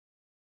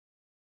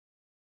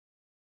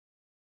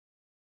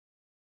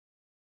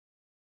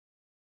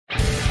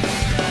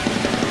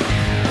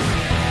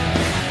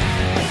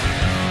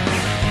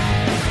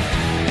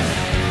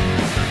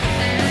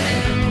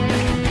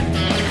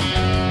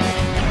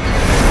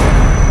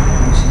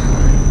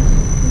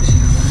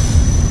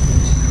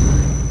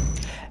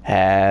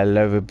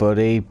Hello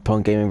everybody,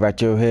 Punk Gaming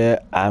Retro here,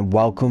 and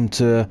welcome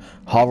to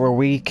Horror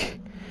Week,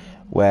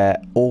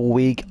 where all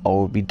week I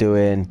will be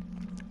doing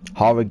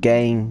horror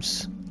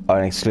games,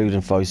 and excluding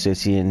Vice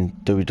City and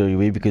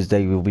WWE because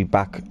they will be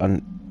back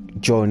on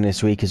during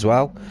this week as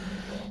well.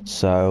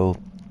 So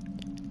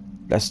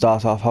let's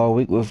start off Horror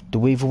Week with the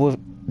Evil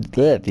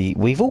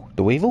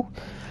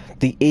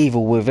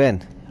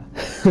Within.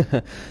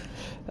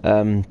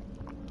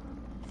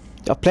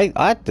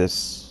 I had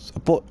this. I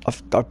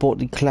bought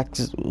the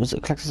collector's. Was it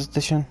a collector's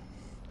edition?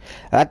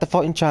 I had the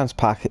Fighting Chance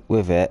pack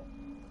with it,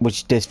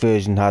 which this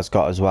version has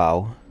got as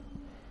well.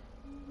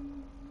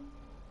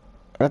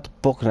 I had the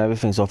book and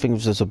everything, so I think it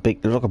was just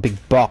like a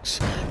big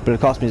box, but it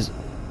cost me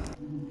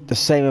the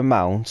same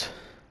amount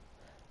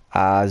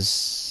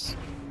as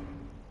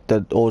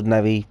the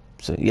ordinary.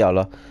 So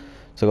yeah,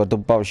 so I got the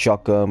barrel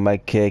shotgun,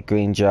 med kit,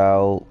 green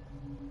gel.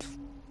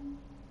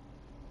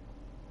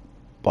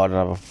 I don't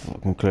have a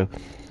fucking clue.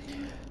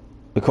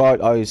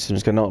 Required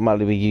items can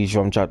automatically be used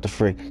from chapter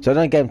 3. So I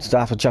don't get into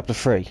after chapter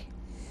 3.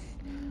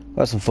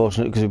 That's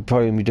unfortunate because we're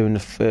probably going to be doing the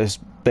first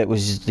bit,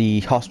 which is the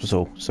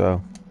hospital.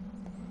 So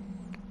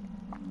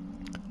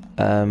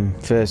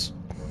first,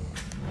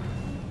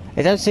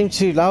 it don't seem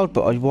too loud,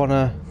 but I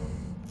want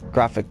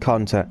graphic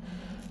content.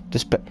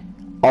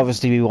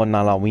 Obviously we want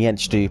that on. We ain't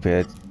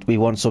stupid. We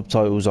want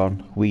subtitles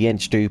on. We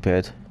ain't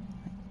stupid.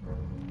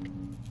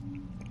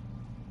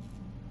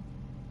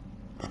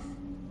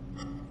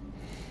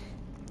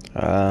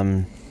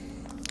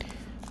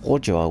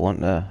 What do I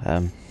want there?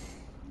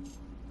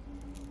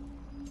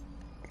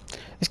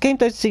 This game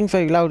doesn't seem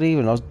very loud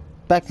even. I was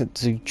expecting it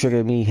to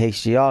trigger me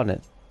HDR and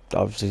it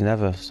obviously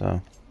never,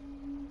 so.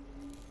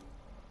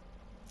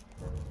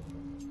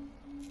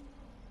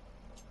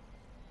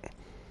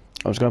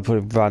 I was gonna put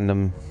a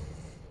random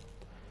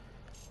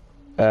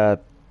yeah,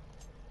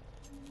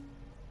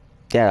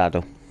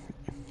 that'll do.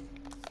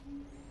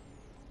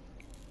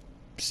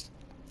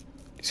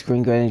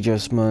 Screen grain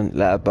adjustment,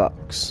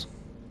 letterbox.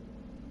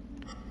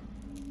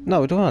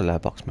 No, we don't want a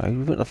letterbox mode.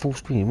 We want the full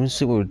screen. We want to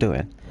see what we're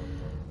doing.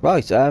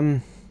 Right,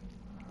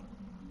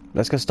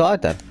 let's get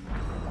started then.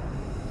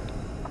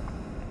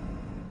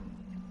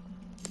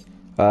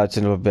 It's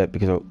another bit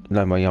because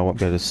no money I won't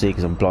be able to see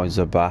because I'm blind as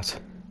a bat.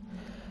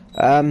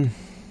 That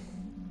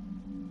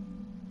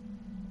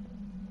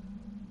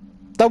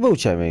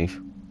wheelchair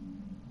move.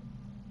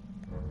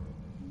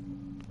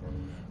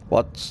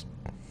 What?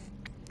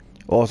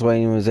 Auto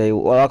aim was a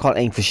well. I can't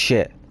aim for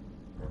shit,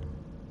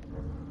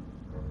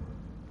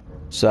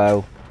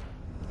 so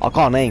I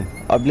can't aim.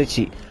 I'm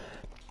literally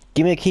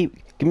give me a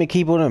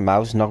keyboard and a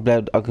mouse, and I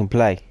can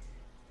play.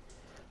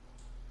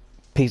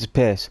 Piece of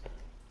piss.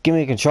 Give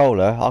me a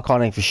controller. I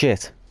can't aim for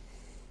shit.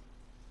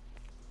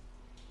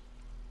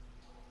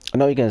 I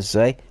know what you're gonna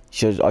say.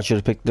 I should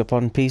have picked it up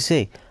on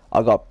PC.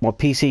 I got my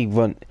PC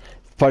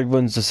probably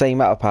runs the same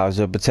amount of power as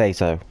a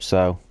potato.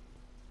 So.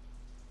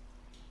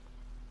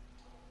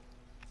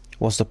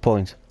 What's the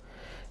point?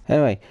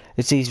 Anyway,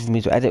 it's easy for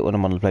me to edit when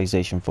I'm on the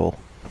PlayStation 4. All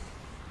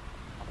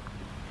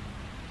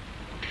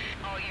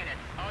units,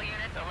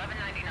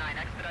 1199,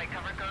 expedite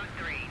cover code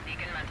 3,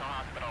 Beacon Mental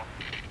Hospital.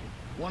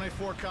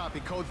 184 copy,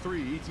 code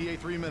 3, ETA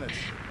 3 minutes.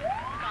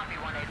 Copy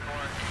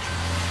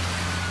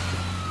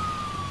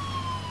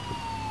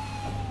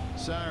 184.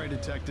 Sorry,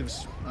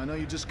 detectives. I know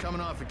you're just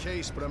coming off a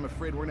case, but I'm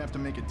afraid we're gonna have to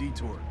make a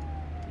detour.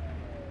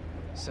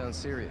 Sounds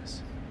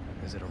serious.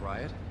 Is it a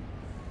riot?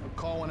 A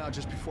call went out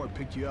just before I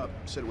picked you up.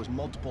 Said it was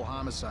multiple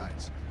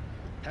homicides.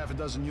 Half a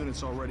dozen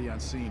units already on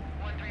scene.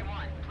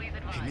 131, please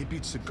advise. Hey, maybe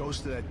it's the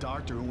ghost of that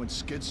doctor who went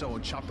schizo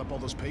and chopped up all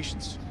those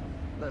patients.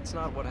 That's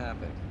not what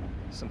happened.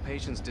 Some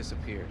patients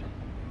disappeared.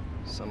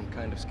 Some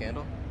kind of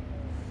scandal?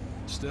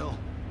 Still,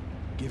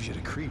 gives you the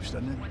creeps,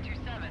 doesn't it?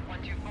 127,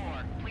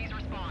 124, please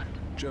respond.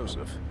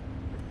 Joseph,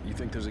 you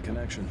think there's a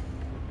connection?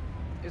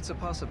 It's a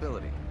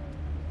possibility.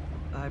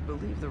 I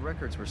believe the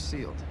records were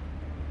sealed.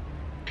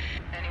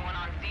 Anyone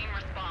on scene,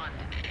 respond.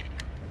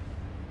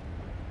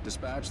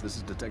 Dispatch, this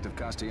is Detective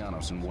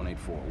Castellanos in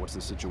 184. What's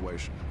the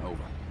situation?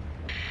 Over.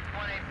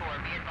 184,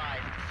 be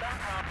advised. Some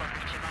problem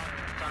reaching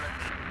mountains on the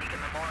Beacon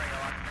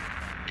Memorial.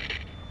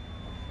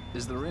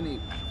 Is there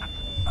any...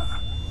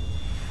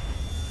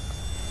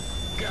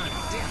 God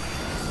damn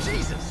it!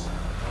 Jesus!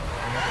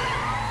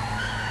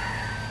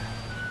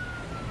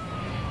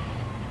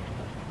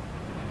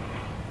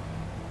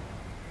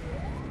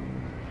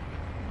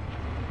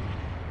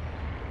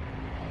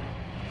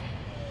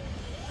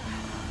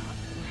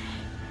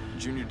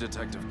 Junior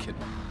Detective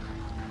Kidman.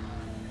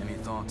 Any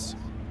thoughts?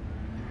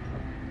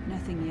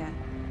 Nothing yet.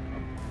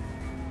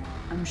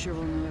 I'm sure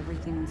we'll know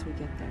everything once we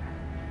get there.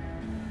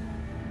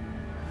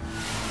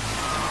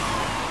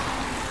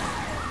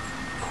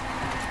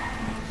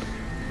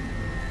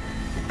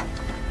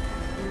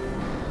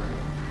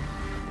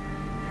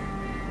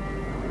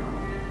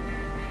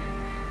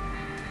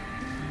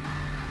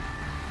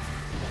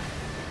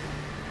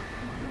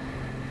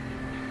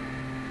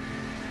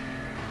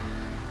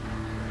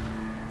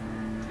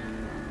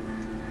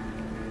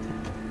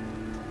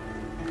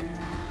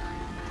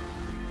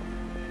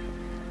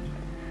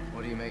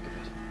 What do you make of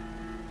it?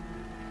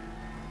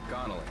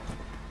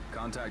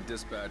 Contact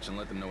dispatch and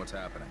let them know what's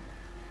happening.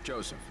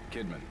 Joseph,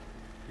 Kidman,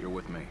 you're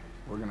with me.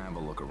 We're gonna have a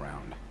look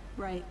around.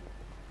 Right.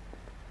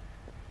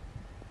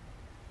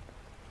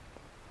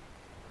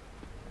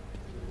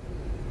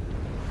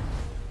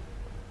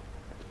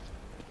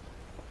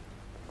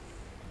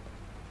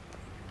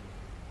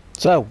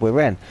 So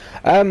we're in.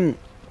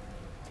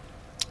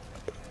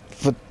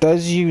 For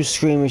those of you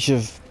squeamish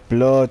of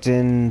blood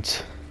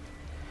and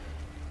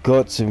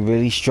guts and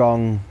really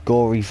strong,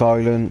 gory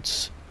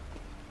violence,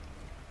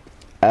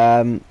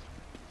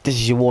 this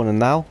is your warning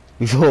now.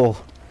 Before,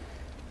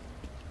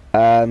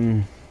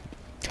 I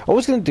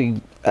was going to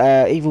do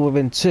Evil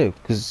Within 2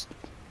 because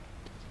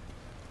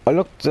I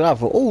looked it up.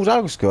 Thought, oh, that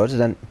looks good, and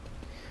then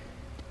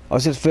I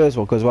said the first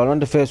one because I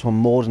learned the first one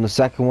more than the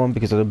second one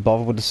because I didn't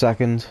bother with the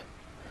second.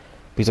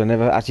 Because I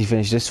never actually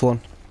finished this one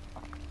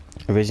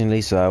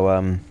originally,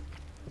 so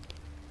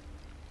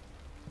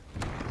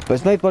but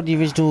it's made by the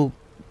original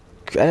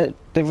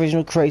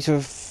creator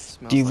of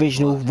the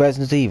original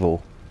Resident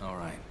Evil. All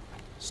right,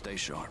 stay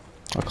sharp.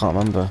 I can't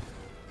remember.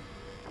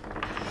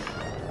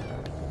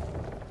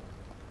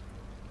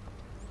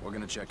 We're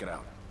gonna check it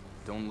out.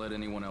 Don't let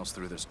anyone else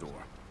through this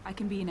door. I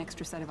can be an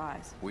extra set of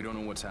eyes. We don't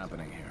know what's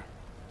happening here.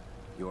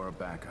 You're a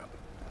backup.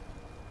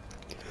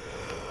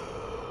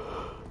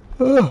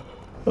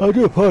 I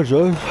do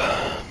apologise.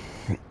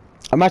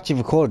 I'm actually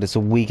recording this a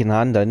week in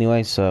hand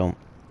anyway, so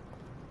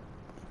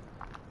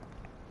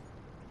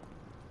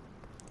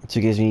it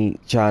gives me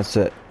a chance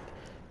to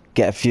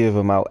get a few of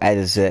them out,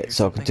 edit it,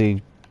 so I can do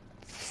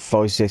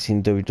voice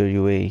acting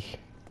WWE.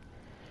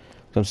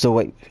 I'm still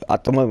waiting.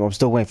 At the moment, I'm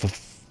still waiting for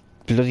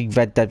bloody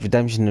Red Dead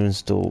Redemption to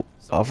install.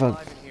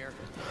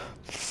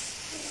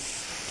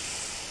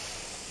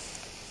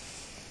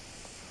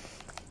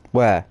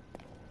 Where?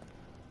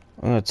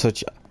 I'm gonna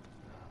touch.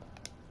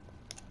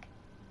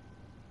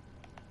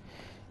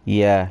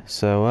 Yeah,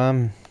 so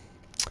and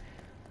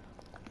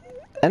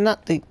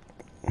that the.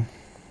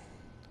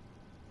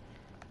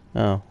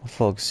 Oh, I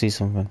thought I could see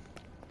something.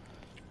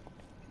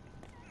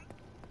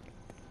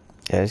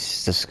 Yeah, this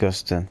is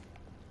disgusting.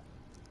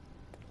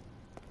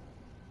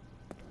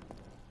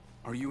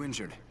 Are you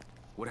injured?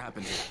 What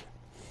happened here?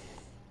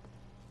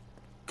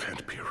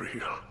 Can't be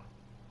real.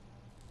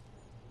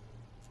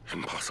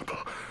 Impossible.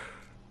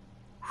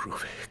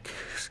 Ruvik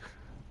is...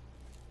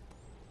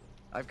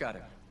 I've got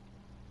him.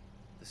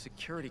 The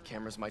security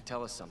cameras might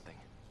tell us something.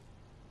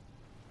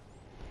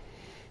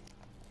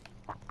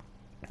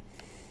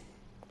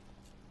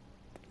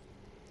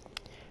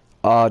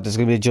 Oh, there's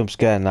gonna be a jump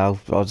scare now.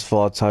 I just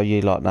thought I'd tell you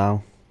lot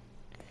now.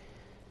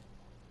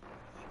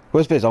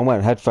 Worst bit is I'm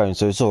wearing headphones,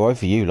 so it's alright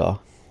for you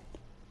lot.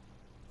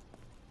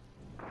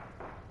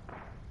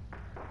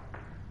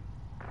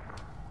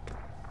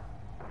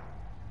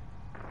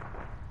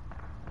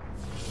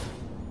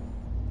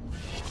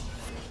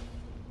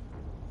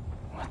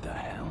 What the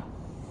hell?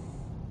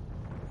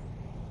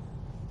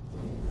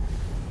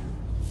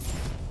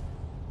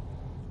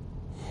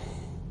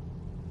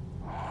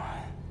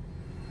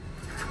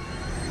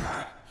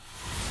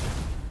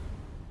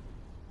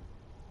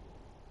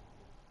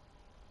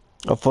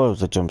 I thought it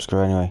was a jump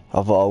scare anyway.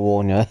 I thought I'd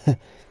warn you.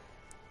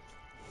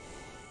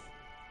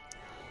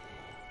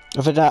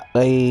 After that,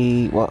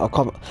 well,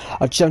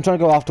 I'm trying to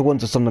go after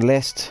ones that's on the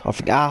list. I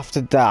think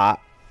after that,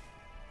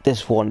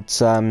 this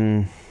one's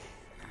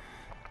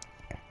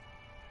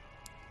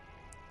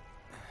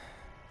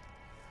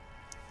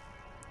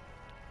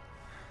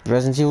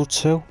Resident Evil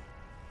 2.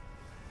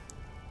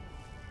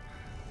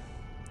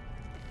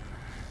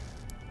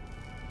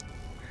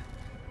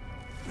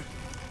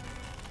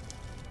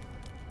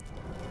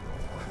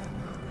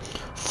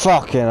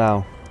 Fucking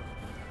hell.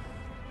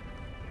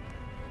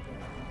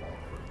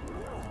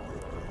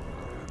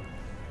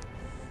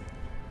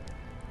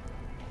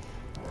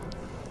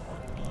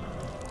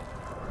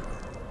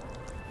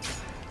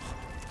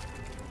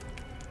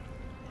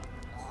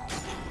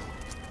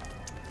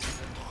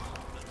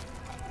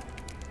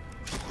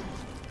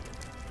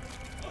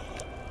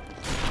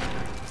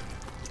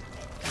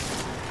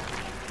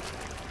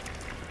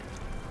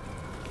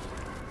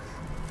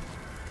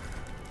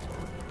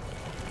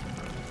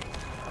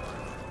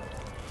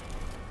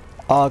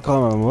 I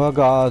can't remember what I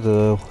gotta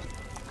do.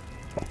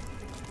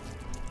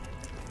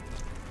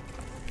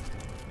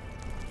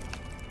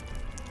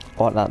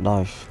 Want that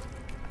knife.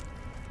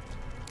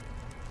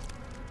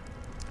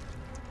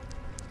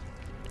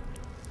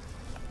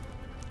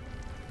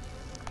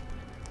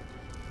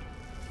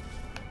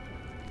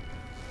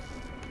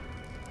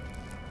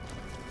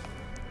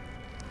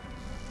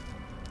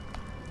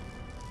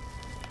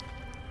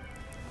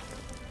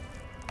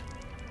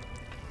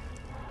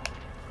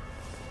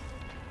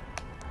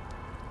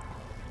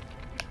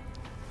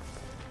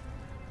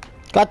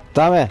 God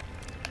damn it!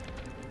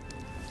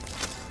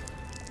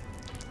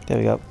 There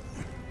we go.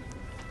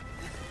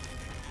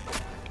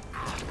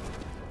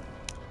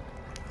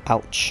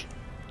 Ouch.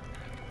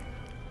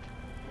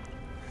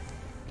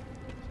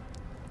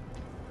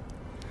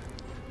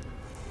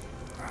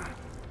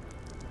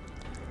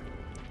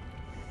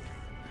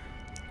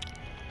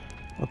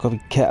 I've got to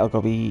be careful. I've got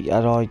to be.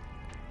 How do I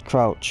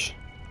crouch.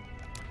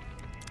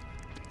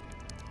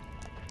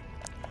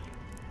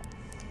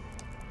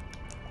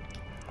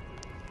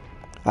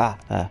 Ah,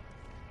 there.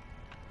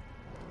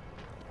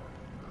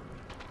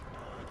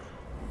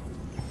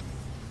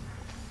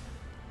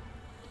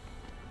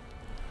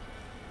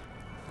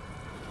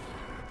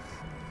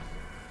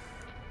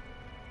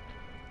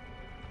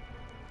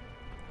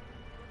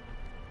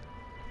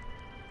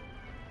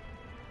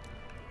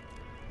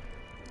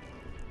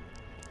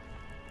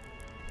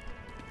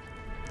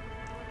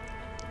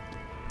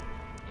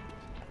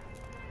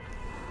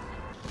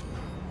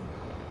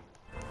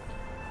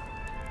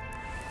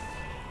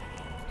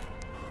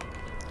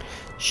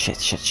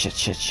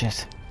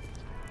 Shit.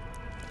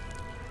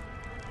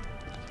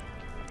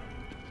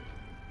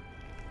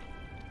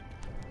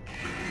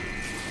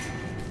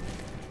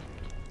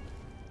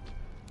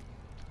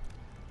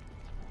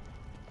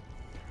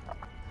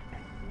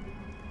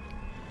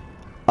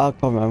 I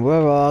can't remember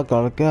where I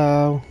gotta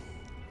go.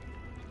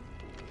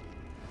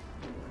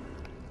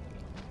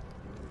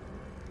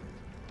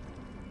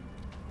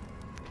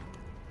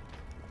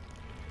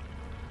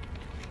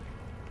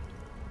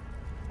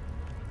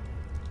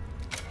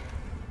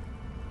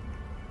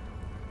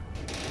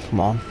 Come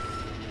on.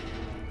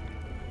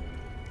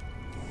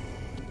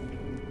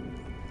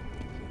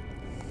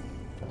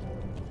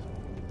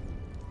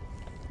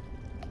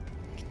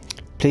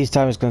 Please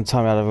tell me it's gonna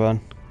tell me how to run.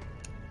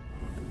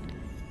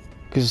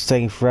 Because it's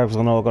taking forever, so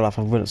I know I've got to have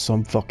to run at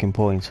some fucking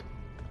point.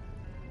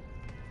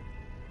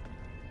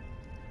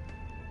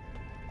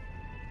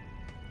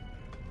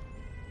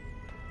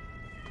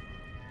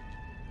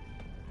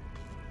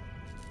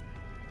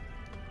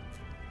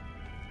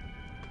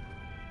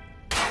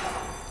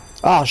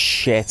 Oh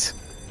shit.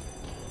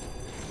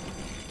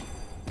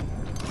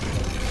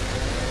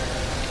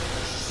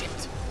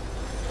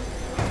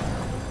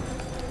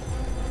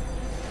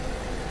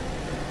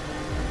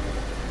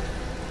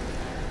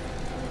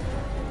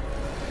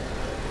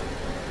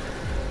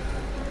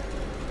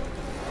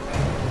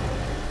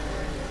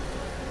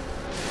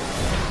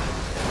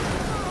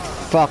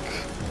 Fuck.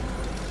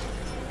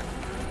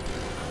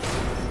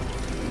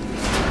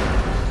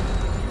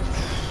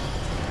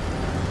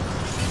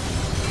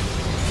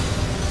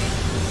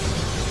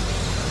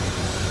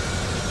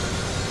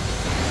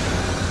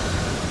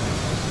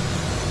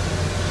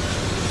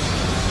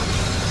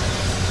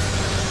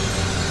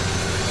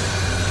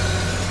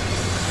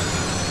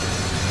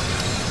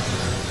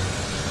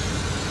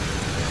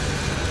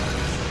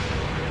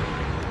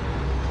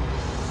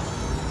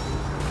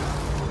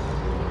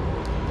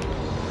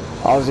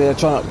 I was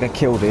trying not to get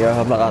killed here,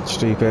 I'm not that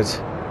stupid.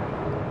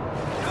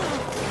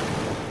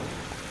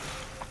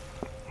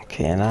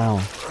 Okay,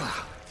 now.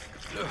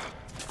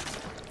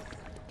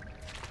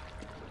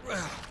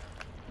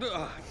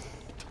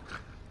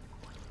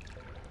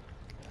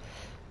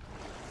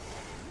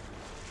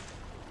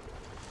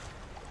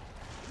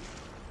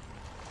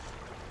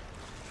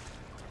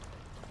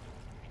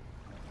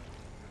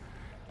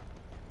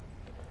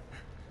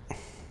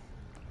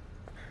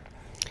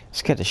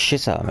 Scared the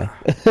shit out of me.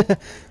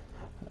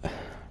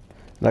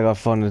 Like I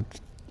found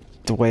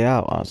the way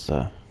out,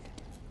 answer.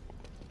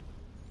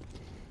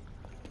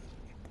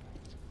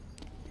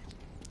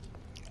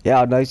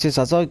 Yeah, I noticed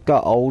as I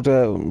got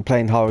older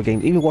playing horror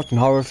games, even watching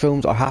horror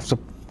films, I have to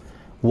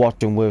watch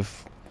them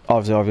with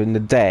obviously either in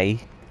the day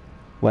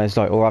when it's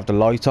like, or have the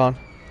light on,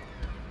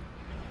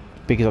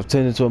 because I've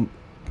turned into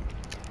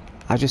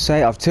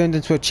I've turned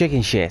into a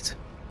chicken shit.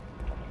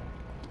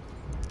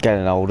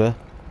 Getting older.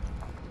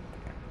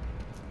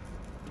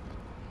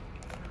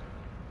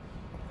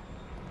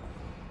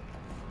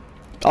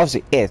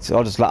 Obviously,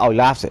 I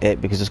laughed at it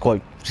because it's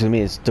quite. To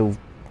me, it's still,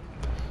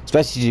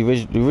 especially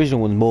the original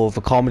one's more of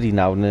a comedy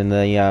now than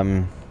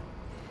the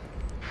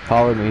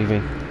horror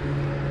movie.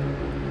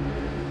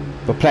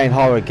 But playing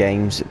horror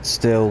games, it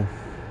still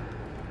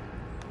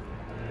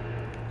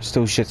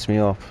shits me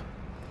up.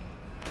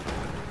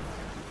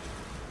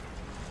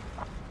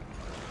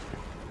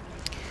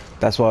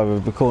 That's why we're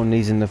recording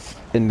these in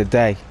the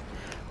day.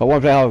 I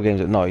want to play horror games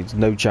at night.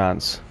 No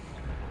chance.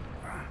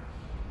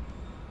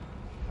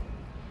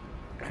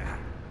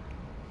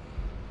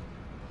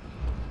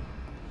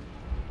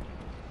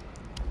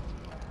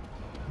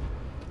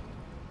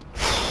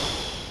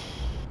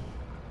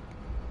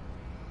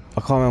 I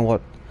can't remember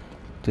what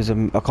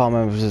I can't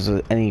remember if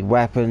there's any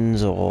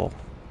weapons or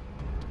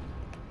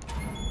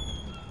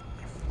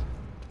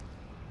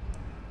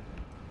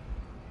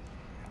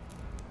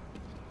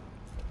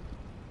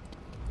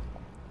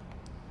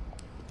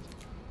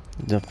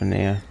nothing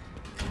here.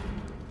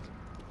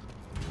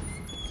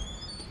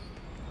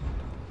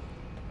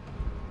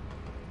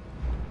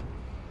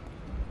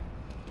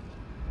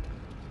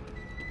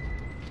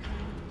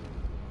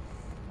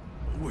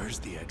 Where's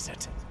the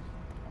exit?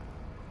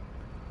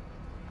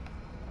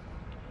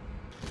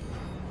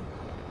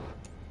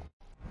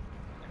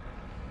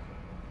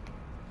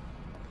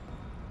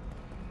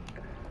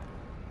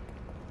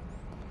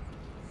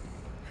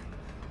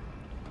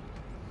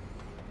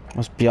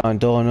 What's behind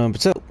door number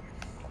 2?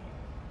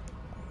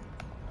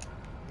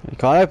 You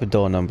can't open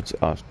door number 2.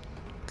 Oh, it's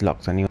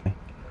locked anyway.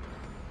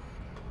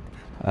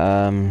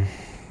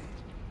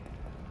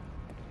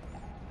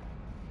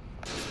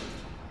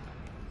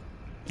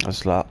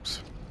 That's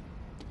locked.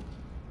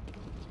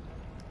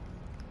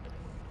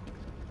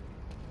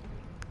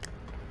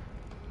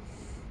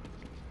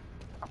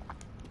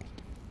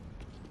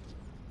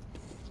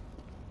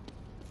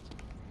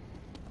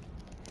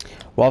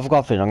 Well, I've got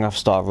a feeling I'm gonna have to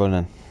start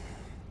running.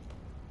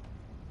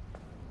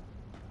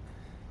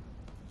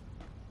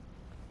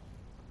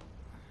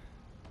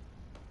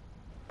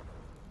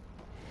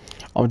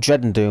 I'm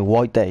dreading doing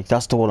White Day.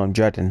 That's the one I'm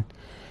dreading.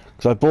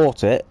 Because I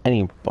bought it,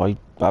 I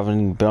haven't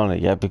even been on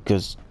it yet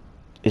because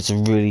it's a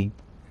really,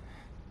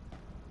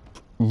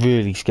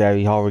 really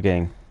scary horror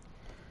game.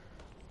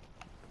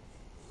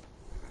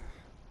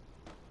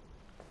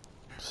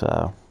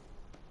 So,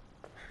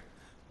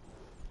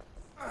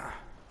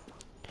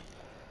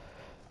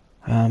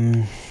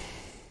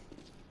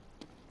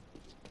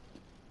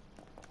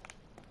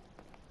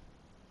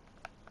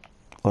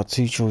 got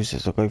two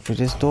choices. I'll go through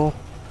this door,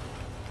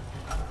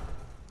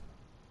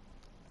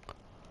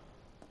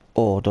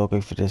 or do I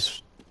go for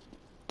this?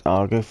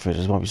 I'll go for it.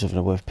 There might be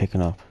something worth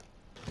picking up.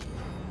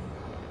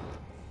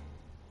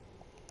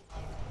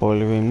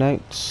 Boiler room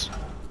notes.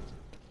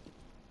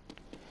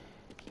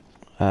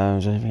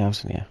 Is there anything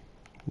else in here?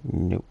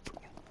 Nope.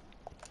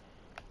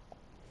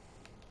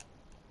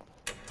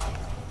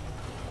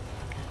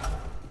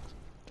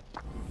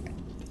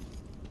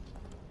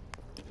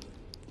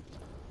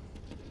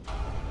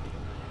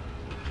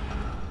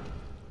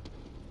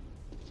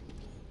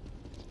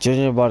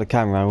 Judging by the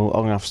camera, I'm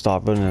gonna have to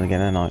start running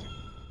again, ain't I?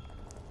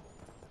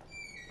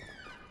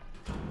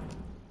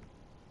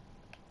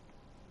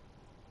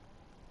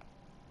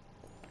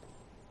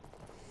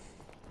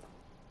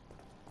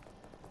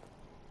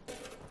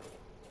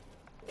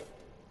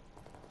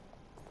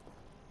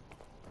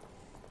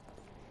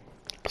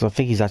 Because I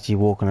think he's actually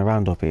walking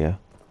around up here.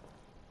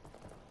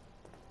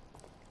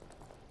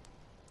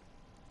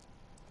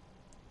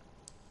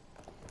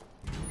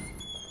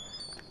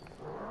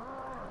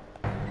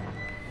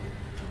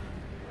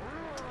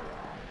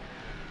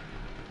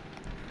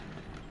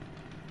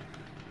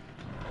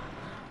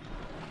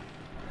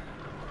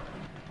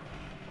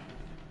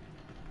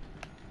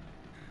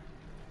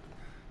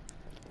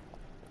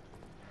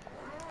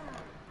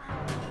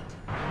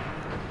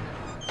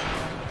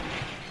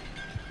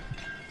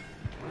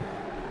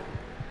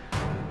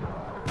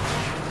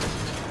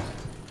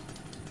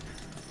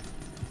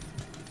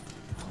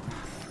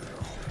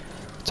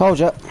 Told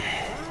ya.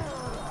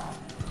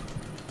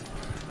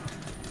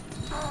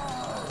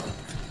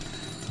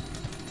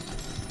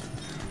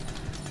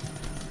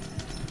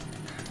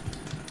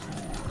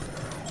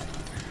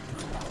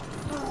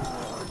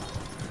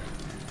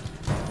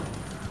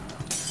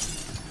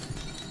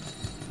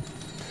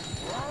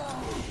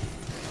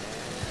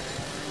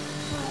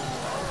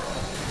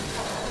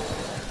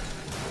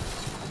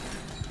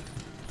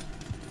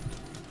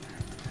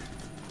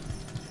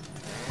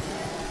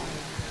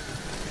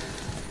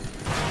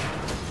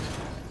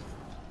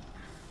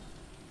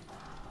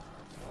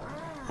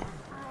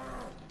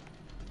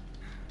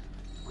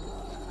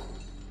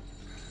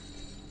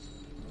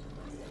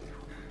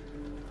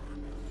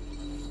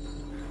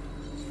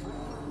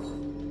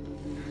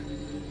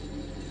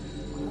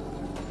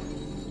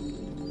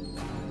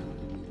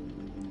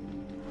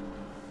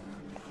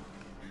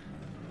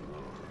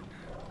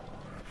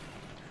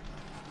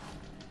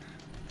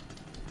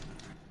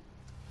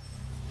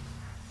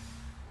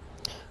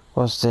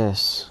 What's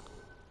this?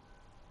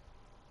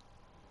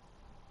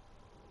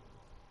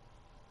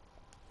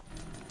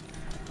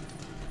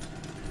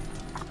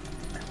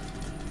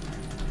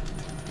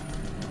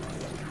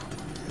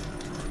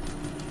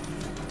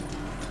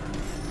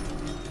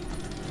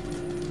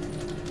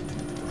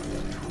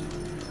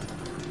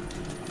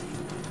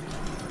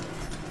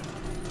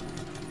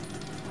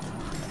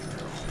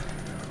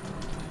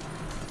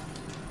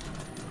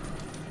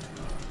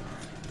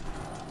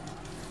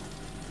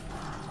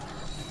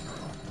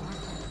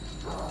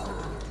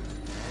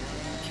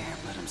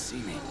 Can't let him see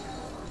me.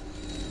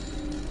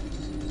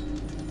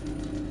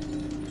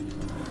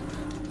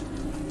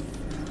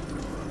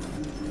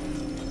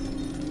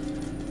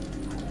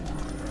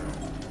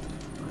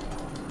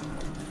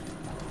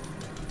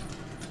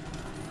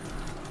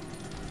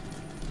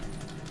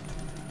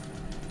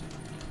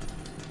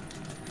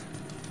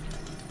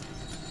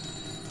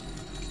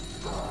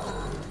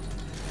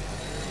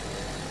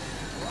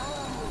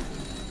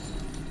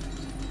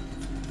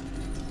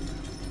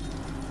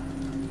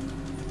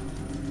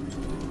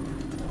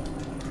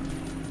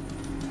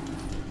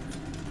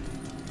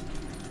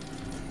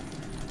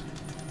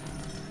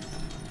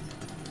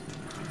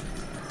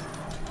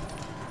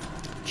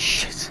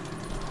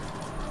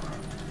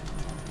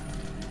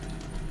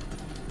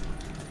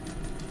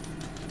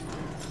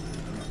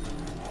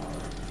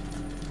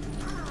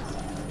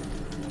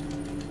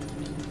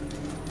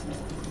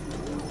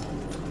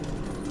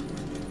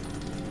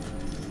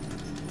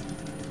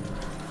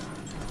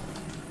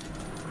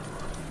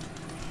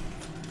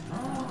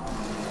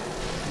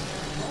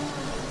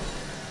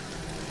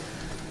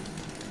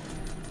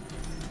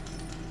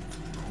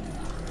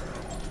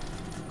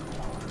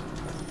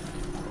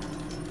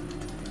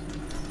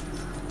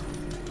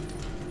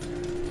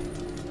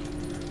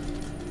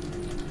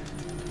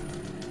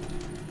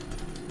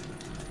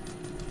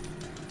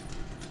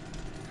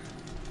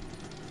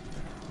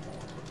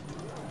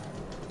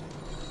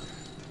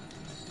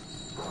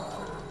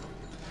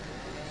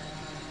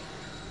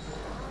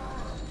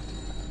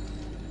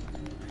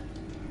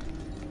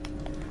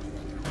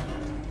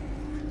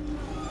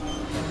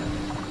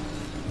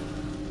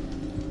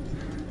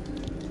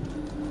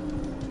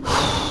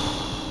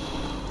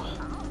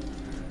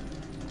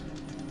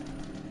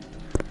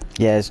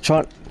 Yeah,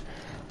 I'm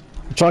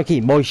trying to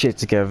keep my shit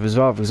together as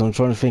well, because I'm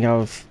trying to think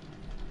how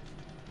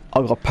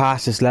I've got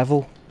past this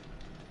level.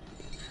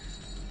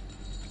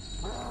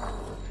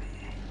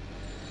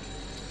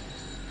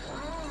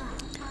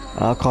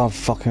 I can't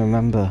fucking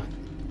remember.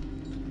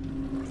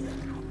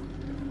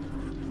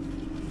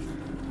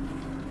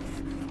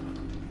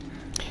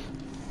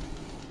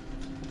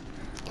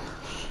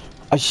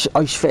 I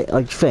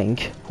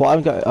think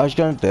what I was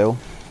going to do.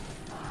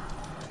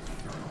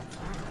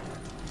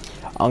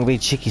 I'm gonna be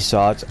cheeky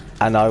side,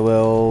 and I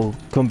will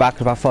come back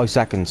in about 5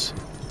 seconds.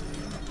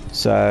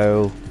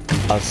 So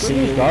I'll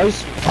see you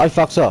guys. I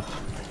fucked up.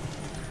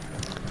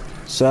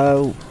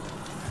 So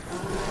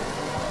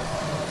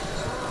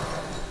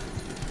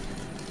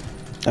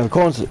and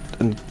according to,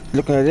 and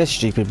looking at this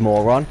stupid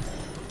moron,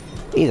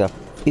 he's a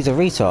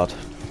retard.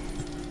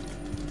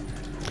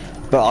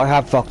 But I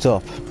have fucked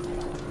up.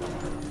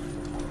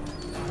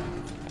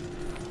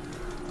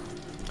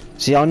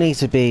 See, I need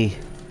to be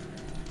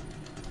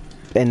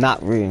in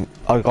that room.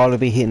 I gotta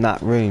be hitting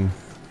that room.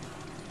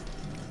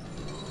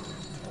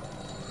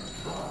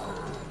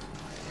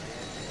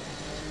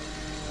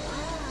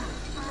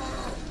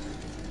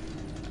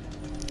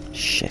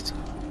 Shit.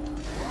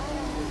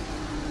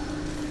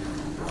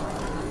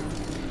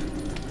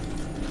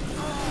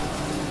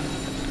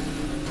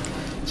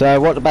 So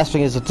what the best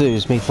thing is to do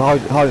is me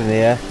hiding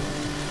here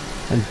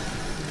and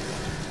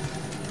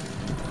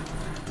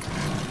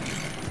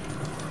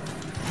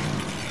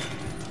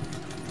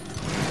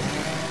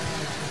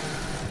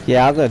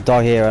yeah, I'm gonna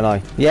die here, aren't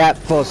I? Yeah,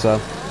 thought so.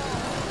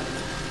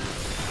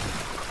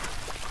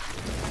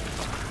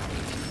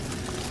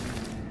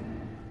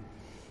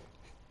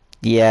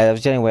 Yeah, that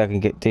was the only way I can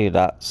do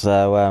that.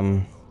 So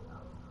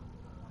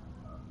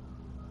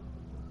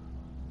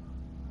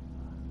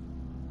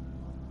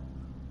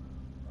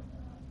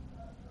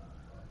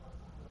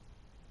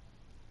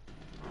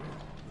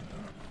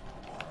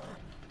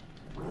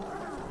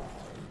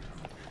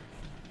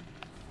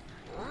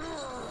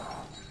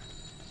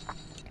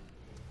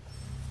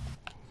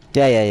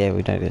yeah,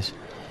 we know this.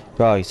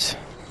 Right.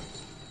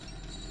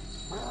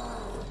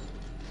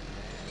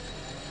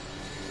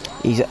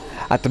 He's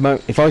at the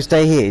moment. If I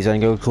stay here, he's only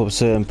going to a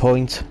certain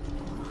point.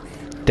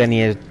 Then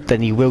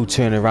he will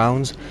turn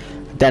around.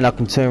 Then I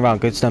can turn around,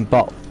 go to them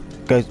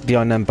go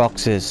behind them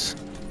boxes.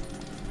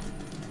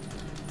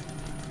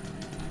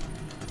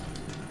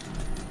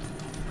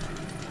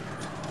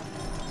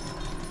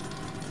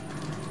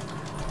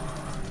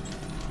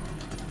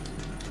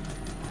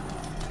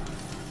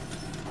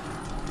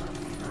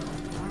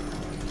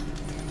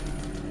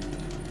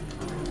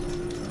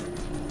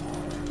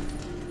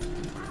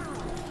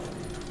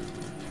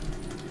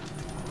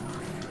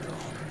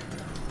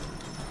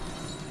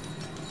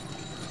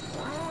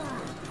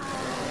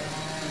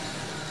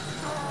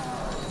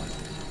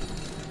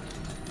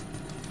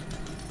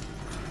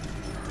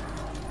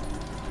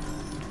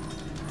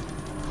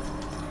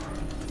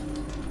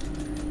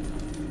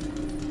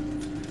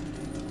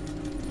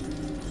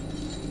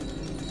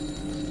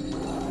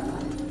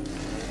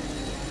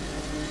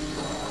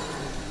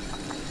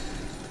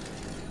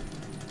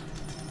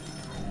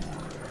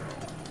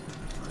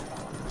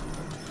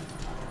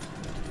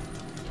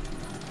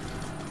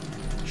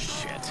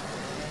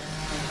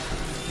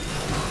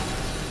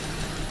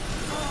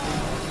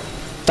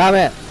 Damn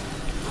it!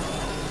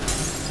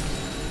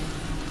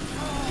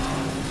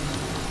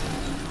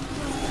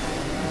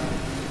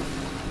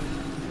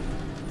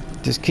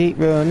 Just keep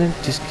running,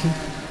 just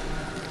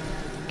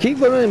keep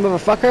running,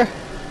 motherfucker!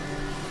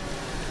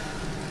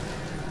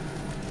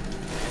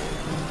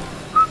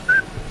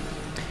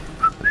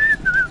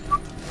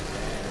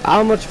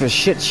 How much of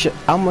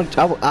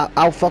a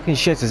how fucking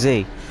shit is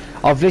he?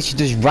 I've literally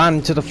just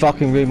ran to the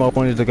fucking room I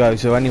wanted to go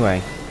to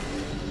anyway.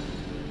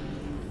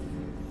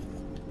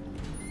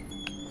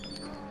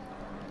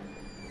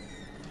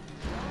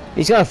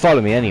 He's gonna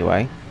follow me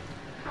anyway.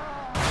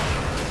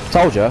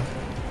 Told you.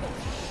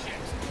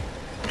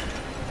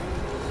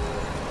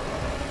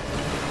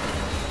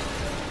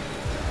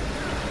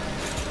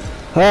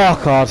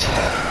 Oh god.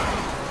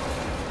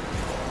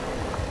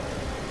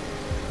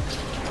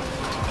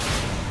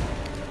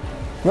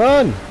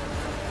 Run!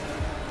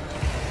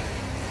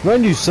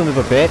 Run, you son of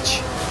a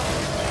bitch!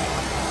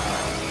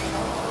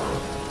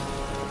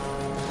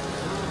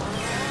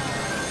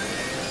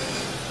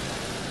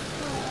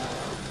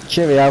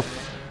 Cheerio.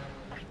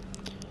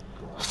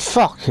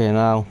 Fucking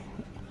hell.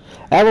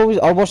 I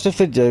watched the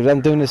video of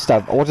them doing this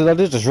stuff. What did I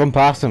do? Just run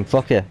past him.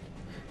 Fuck you.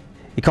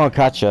 He can't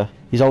catch her.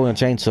 He's holding a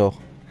chainsaw.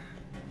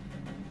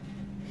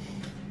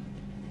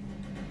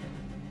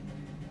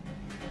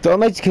 The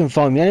mates couldn't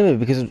find me anyway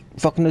because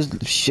fucking there's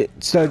shit,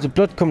 loads of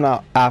blood coming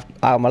out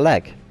of my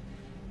leg.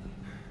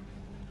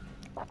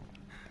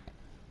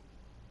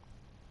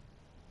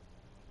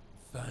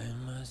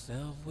 Find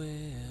myself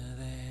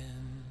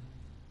within.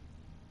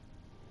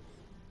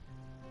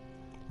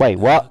 Wait,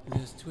 what?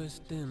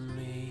 Twisting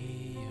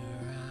me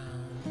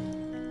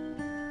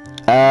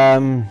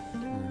Um.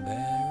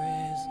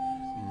 There is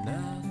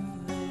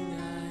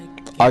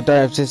nothing I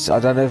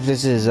don't know if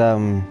this is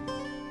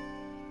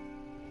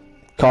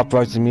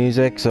copyrighted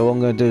music, so what I'm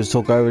going to do is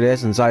talk over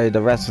this and tell you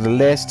the rest of the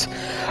list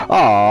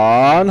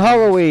on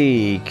Horror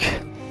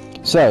Week.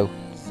 So,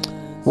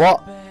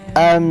 what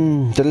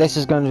the list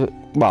is going to,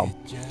 well,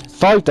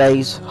 5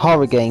 days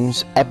horror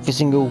games every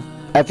single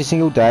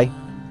day,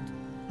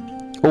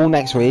 all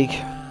next week.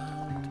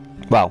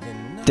 Well,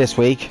 this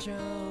week.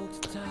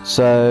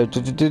 So,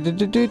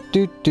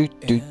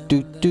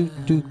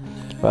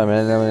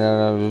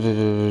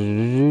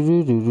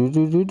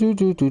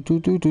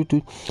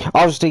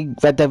 obviously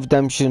Red Dead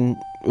Redemption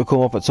will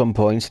come up at some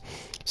point.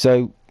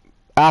 So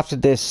after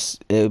this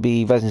it'll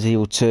be Resident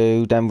Evil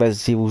 2, then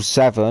Resident Evil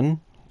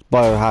 7,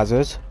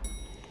 Biohazard,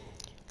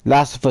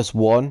 Last of Us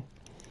 1,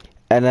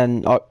 and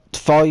then the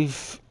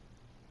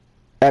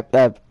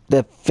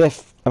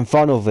 5th and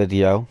final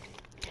video.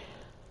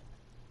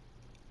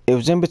 It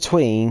was in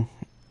between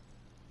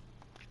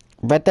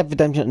Red Dead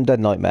Redemption and Dead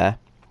Nightmare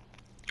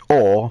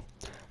or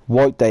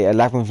White Day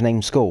 11th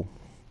Name School,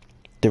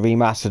 the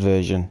remastered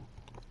version.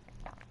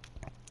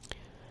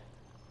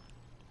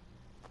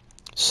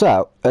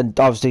 So, and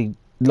obviously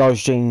live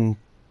streams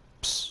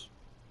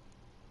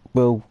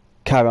will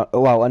carry on,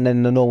 well, and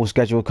then the normal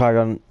schedule will carry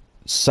on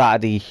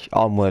Saturday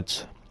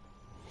onwards.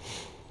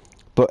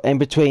 But in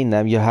between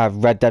them you have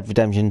Red Dead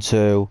Redemption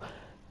 2,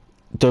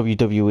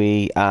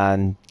 WWE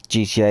and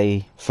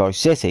GTA Vice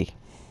City,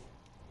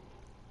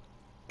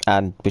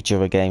 and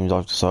whichever games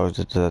I've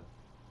decided to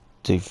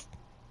do.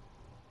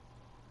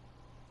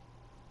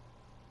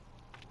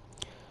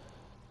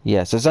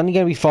 Yeah, so it's only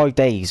going to be 5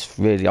 days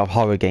really of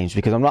horror games,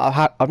 because I'm not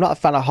a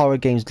fan of horror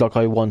games like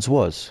I once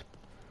was.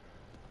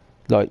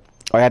 Like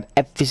I had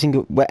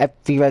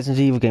every Resident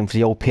Evil game for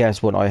the old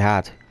PS1 I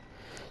had.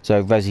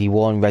 So Resi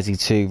 1, Resi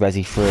 2,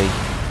 Resi 3.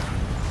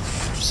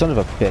 Son of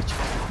a bitch.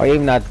 I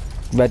even had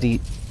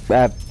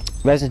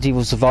Resident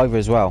Evil Survivor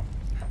as well.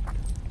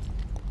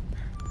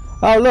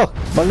 Oh look,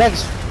 my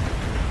legs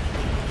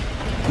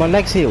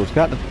healed.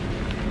 Got the.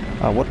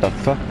 Oh, what the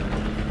fuck?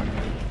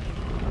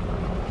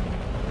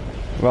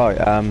 Right,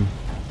 I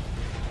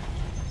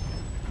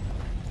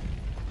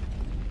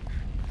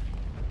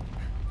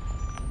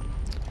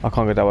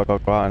can't get that way,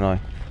 right, I know.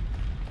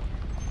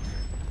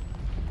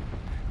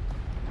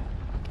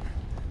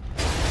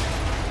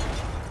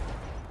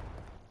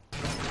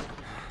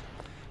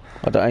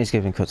 I don't need to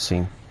give him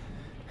cutscene.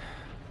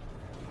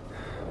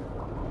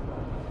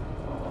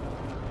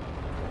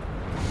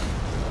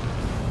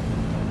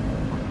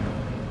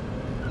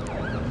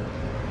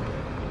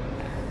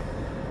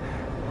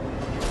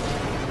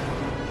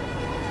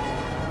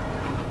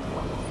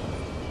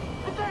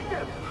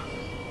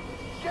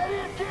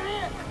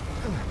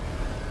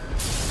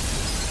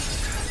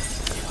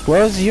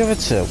 Where's the other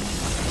two?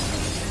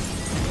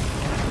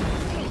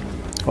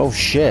 Oh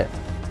shit.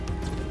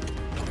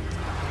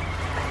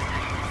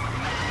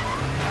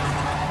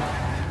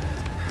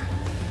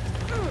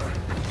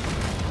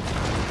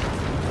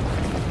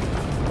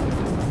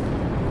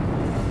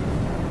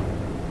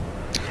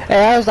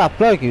 Hey, how's that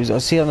bloke I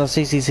see on the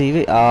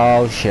CCTV?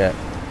 Oh shit.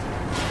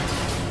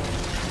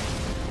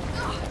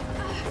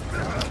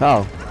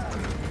 Oh.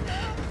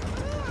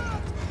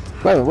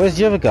 Wait, where's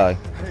the other guy?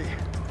 Hey,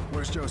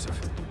 where's Joseph?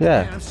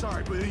 Yeah. Man, I'm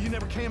sorry, but you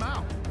never came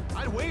out.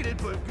 I waited,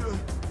 but...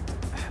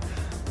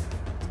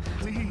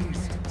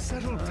 Please,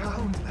 settle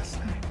down,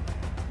 Leslie.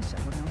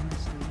 Settle down,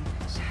 Leslie.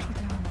 Settle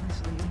down,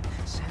 Leslie.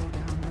 Settle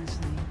down,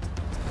 Leslie.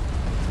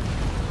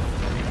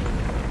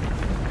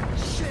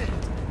 Shit!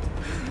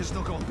 There's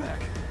no going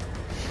back.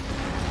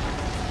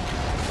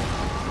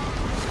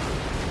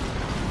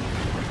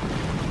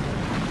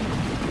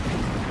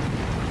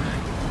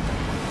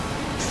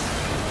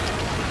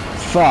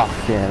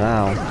 Fucking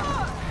hell.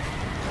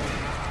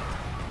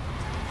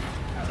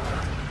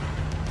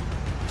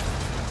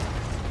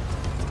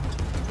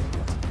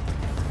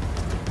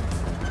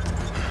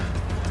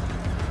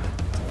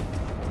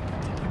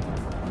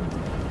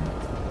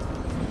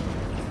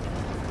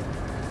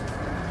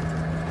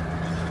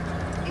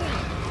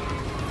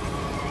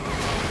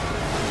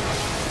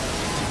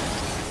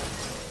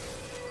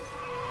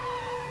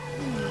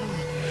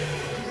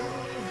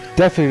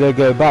 Definitely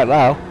gonna go back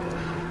now.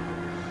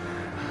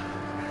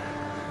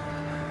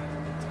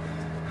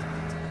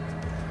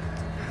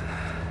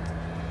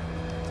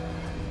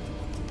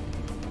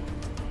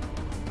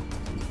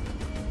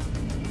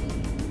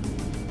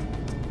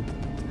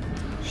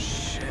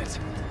 Shit.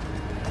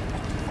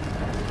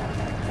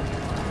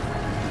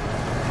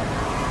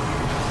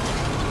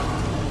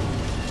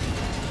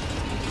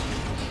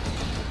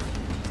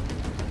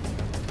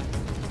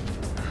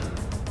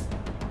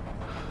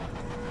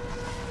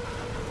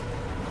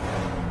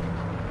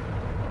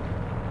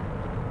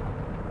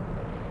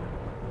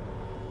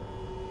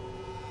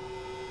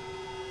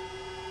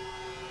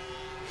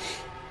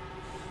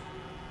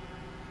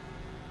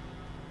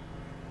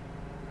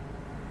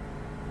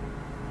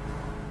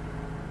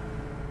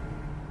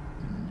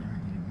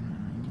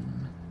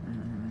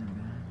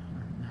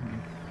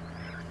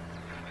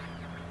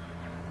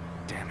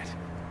 Damn it.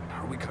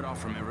 Are we cut off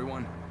from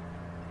everyone?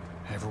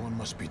 Everyone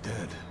must be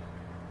dead.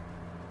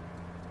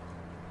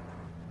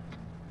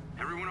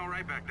 Everyone all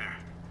right back there?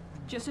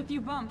 Just a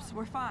few bumps.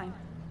 We're fine.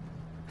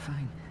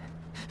 Fine.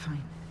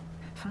 Fine.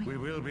 Fine. We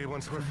will be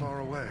once we're far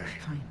away.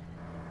 Fine.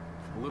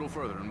 A little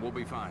further and we'll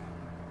be fine.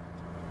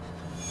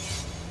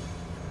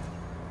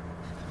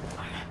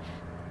 Fine.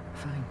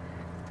 Fine.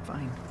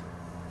 Fine.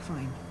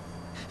 Fine.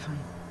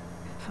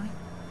 Fine.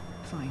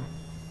 Fine.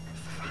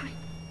 Fine.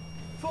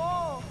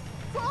 Fall!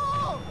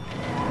 Fall!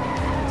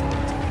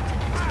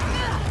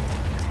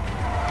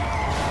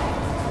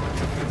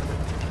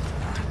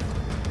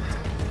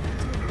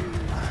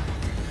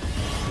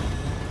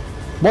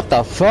 What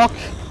the fuck?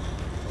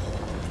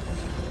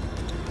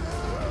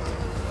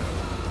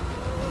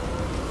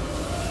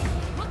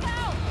 Look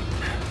out!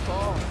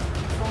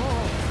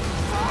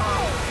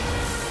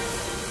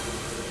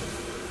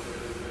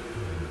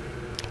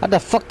 How the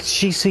fuck did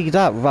she see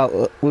that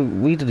without...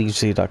 we didn't even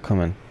see that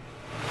coming.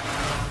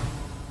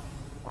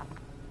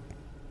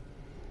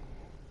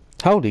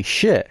 Holy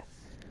shit.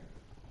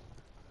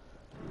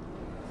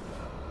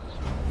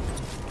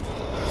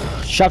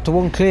 Chapter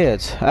 1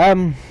 cleared.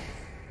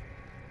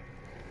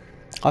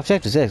 I've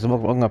saved as this. I'm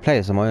going to play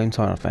this on my own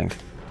time, I think.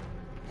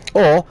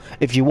 Or,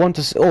 if you want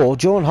to... Or,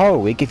 during Horror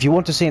Week, if you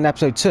want to see an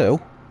episode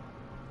 2...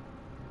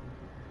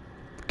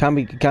 Can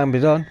be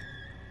done.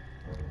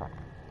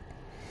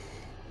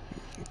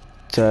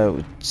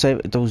 So,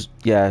 save those...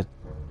 Yeah.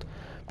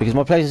 Because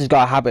my PlayStation's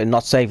got a habit of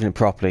not saving it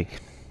properly.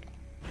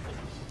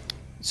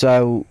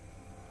 So,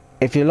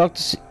 if you'd like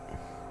to see...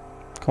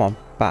 Come on,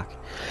 back.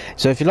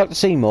 So, if you'd like to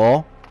see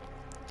more...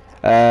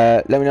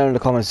 let me know in the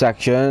comment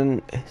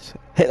section.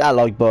 Hit that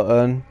like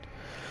button,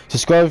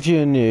 subscribe if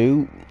you're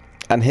new,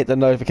 and hit the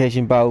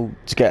notification bell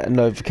to get a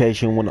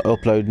notification when I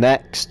upload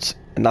next,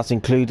 and that's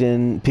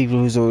including people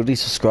who's already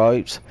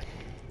subscribed.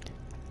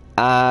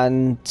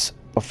 And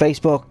my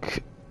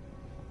Facebook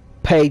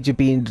page will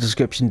be in the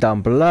description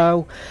down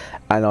below,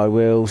 and I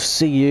will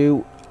see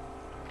you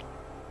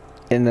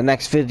in the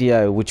next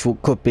video, which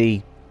could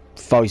be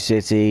Vice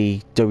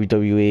City,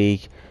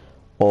 WWE,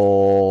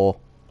 or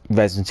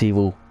Resident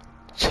Evil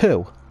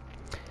 2.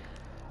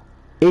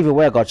 Either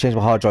way, I've got to change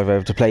my hard drive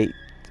over to play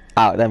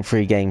out of them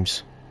 3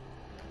 games.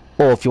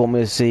 Or if you want me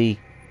to see,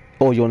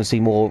 or you want to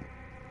see more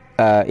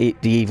The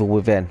Evil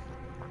Within,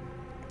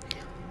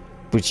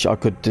 which I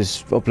could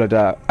just upload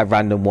a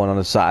random one on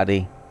a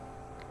Saturday.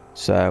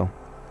 So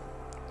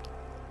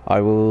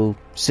I will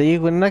see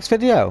you in the next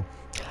video.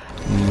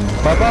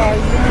 Bye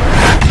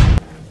bye.